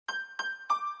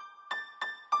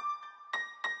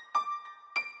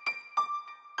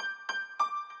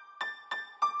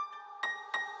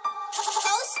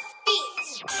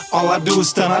All I do is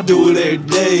stunt, I do it every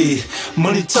day.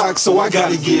 Money talk, so I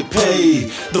gotta get paid.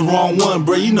 The wrong one,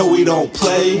 bro, you know we don't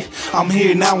play. I'm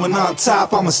here now and on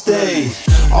top, I'ma stay.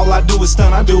 All I do is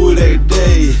stunt, I do it every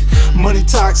day. Money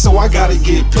talk, so I gotta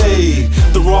get paid.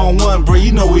 The wrong one, bro,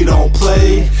 you know we don't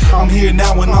play. I'm here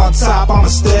now and on top, I'ma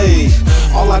stay.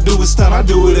 All I do is stunt, I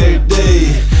do it every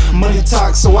day. Money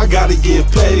talk, so I gotta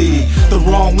get paid. The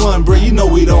wrong one, bro, you know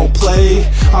we don't play.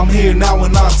 I'm here now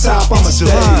and on top, I'ma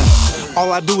stay.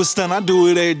 All I do is stunt, I do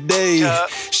it every day. Yeah.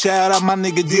 Shout out my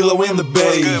nigga D-Lo in the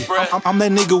Bay. Good, I'm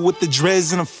that nigga with the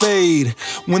dreads and a fade.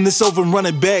 When this over, run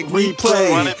it back, replay.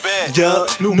 Run it back. Yeah.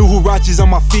 New Huaraches on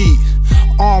my feet.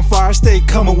 On fire, stay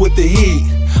coming with the heat.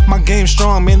 My game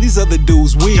strong, man, these other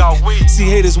dudes weak. See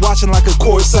haters watching like a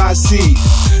courtside seat.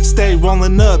 Stay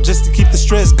rolling up just to keep the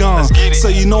stress gone. So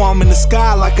you know I'm in the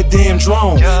sky like a damn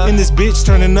drone. In this bitch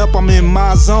turning up, I'm in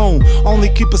my zone. Only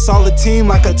keep a solid team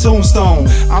like a tombstone.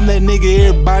 I'm that nigga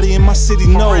everybody in my city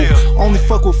know. Only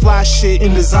fuck with fly shit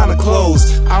in designer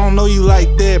clothes. I don't know you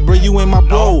like that, bro, you ain't my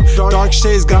bro. Dark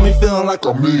shades got me feeling like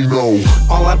a Mino.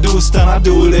 All I do is stunt, I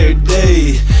do it every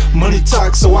day. Money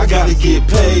talk, so I gotta get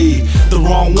paid. The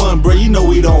wrong one, bro, you know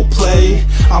we don't play.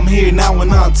 I'm here now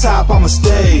and on top, I'ma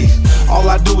stay. All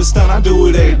I do is stunt, I do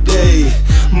it every day.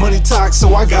 Money talk,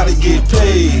 so I gotta get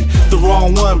paid. The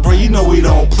wrong one, bro, you know we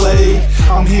don't play.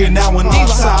 I'm here now and on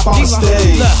top, I'ma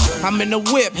stay. Look, I'm in the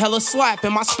whip, hella slap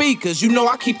in my speakers. You know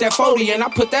I keep that 40 and I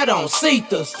put that on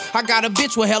Cetus. I got a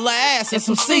bitch with hella ass and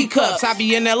some C-cups. I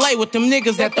be in LA with them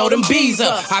niggas that throw them bees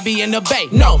up. I be in the Bay,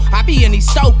 no, I be in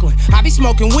East Oakland. I be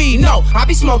smoking weed, no, I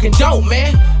be smoking dope,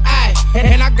 man. Aye,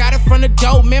 and I got it from the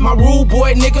dope, man. My rude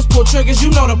boy niggas pull triggers, you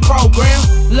know the program.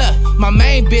 Look, my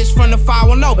main bitch from the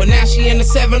 510, but now she in the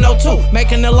 702,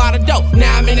 making a lot of dope.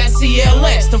 Now I'm in that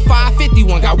CLS, the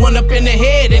 551. Got one up in the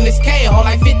head and this K, hold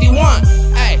like 51.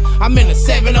 Ay, I'm in the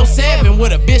 707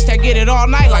 with a bitch that get it all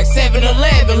night like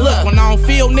 7-Eleven. Look, when I don't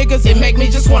feel niggas, it make me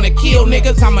just wanna kill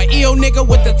niggas. I'm a ill nigga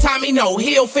with the Tommy no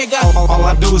heel figure. All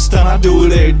I do is stunt, I do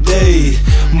it every day.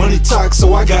 Money talk,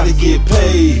 so I gotta get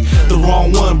paid. The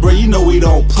wrong one, bro, you know we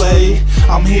don't play.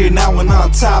 I'm here now and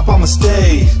on top, I'ma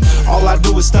stay. All I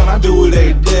do is stunt, I do it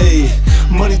every day.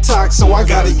 Money talk, so I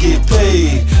gotta get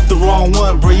paid. The wrong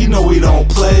one, bro, you know we don't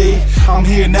play. I'm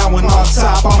here now and on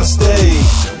top, I'ma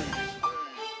stay.